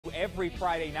every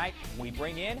Friday night, we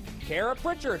bring in Kara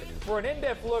Pritchard for an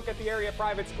in-depth look at the area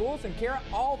private schools. And Kara,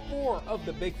 all four of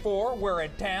the Big Four were in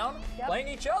town playing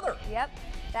each other. Yep,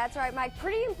 that's right, Mike.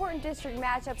 Pretty important district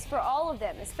matchups for all of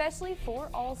them, especially for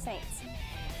All Saints.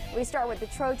 We start with the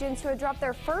Trojans, who had dropped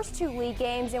their first two league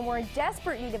games and were in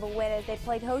desperate need of a win as they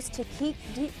played host to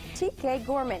TK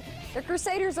Gorman. The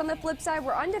Crusaders, on the flip side,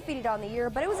 were undefeated on the year,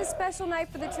 but it was a special night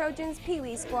for the Trojans' Pee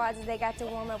Wee squads as they got to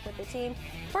warm up with the team.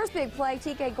 First big play,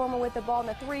 TK Gorman with the ball on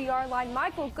the 3-yard line.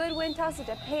 Michael Goodwin tossed it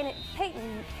to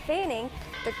Peyton Fanning.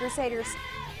 The Crusaders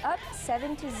up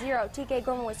 7-0. TK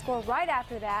Gorman would score right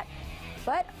after that.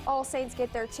 But All Saints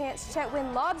get their chance.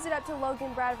 Chetwin lobs it up to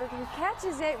Logan Bradford, who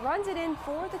catches it, runs it in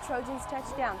for the Trojans'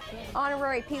 touchdown.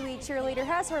 Honorary Pee Wee cheerleader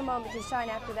has her moment to shine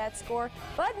after that score,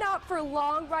 but not for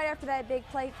long. Right after that big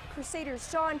play, Crusaders'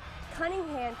 Sean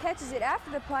Cunningham catches it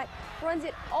after the punt, runs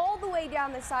it all the way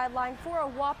down the sideline for a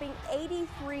whopping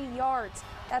 83 yards.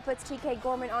 That puts TK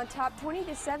Gorman on top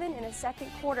 20-7 in the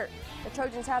second quarter. The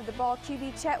Trojans have the ball.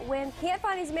 QB Chetwin can't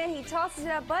find his man. He tosses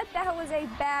it up, but that was a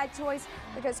bad choice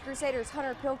because Crusaders'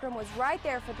 Hunter Pilgrim was right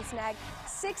there for the snag.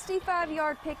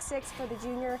 65-yard pick six for the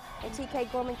junior, and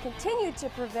TK Gorman continued to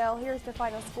prevail. Here's the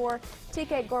final score.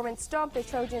 TK Gorman stomped the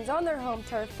Trojans on their home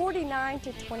turf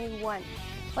 49-21.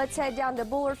 Let's head down to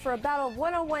Bullard for a battle of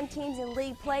one-on-one teams in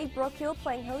league play. Brook Hill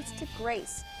playing host to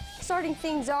Grace. Starting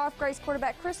things off, Grace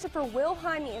quarterback Christopher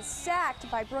Wilhelmy is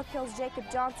sacked by Brook Hill's Jacob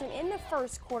Johnson in the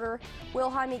first quarter.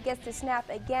 Wilhelmy gets the snap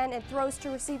again and throws to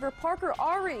receiver Parker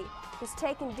Ari, who's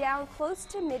taken down close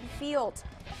to midfield.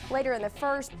 Later in the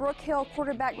first, Brook Hill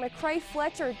quarterback McCray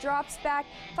Fletcher drops back,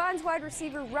 finds wide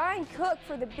receiver Ryan Cook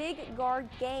for the big guard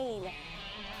gain.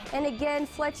 And again,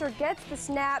 Fletcher gets the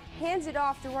snap, hands it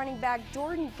off to running back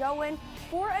Jordan Goen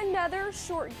for another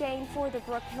short gain for the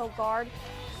Brook Hill guard.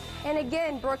 And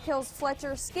again, Brook Hill's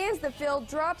Fletcher scans the field,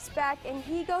 drops back, and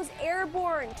he goes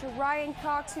airborne to Ryan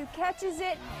Cox, who catches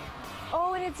it.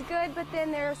 Oh, and it's good, but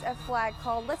then there's a flag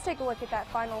called. Let's take a look at that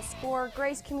final score.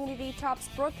 Grace Community tops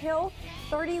Brook Hill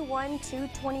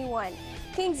 31-21.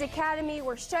 Kings Academy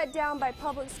were shut down by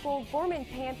public school Gorman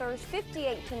Panthers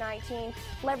 58-19.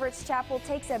 Leverett Chapel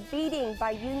takes a beating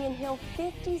by Union Hill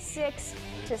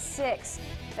 56-6.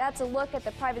 That's a look at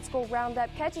the private school roundup.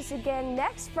 Catch us again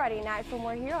next Friday night when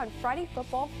we're here on Friday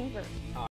Football Fever.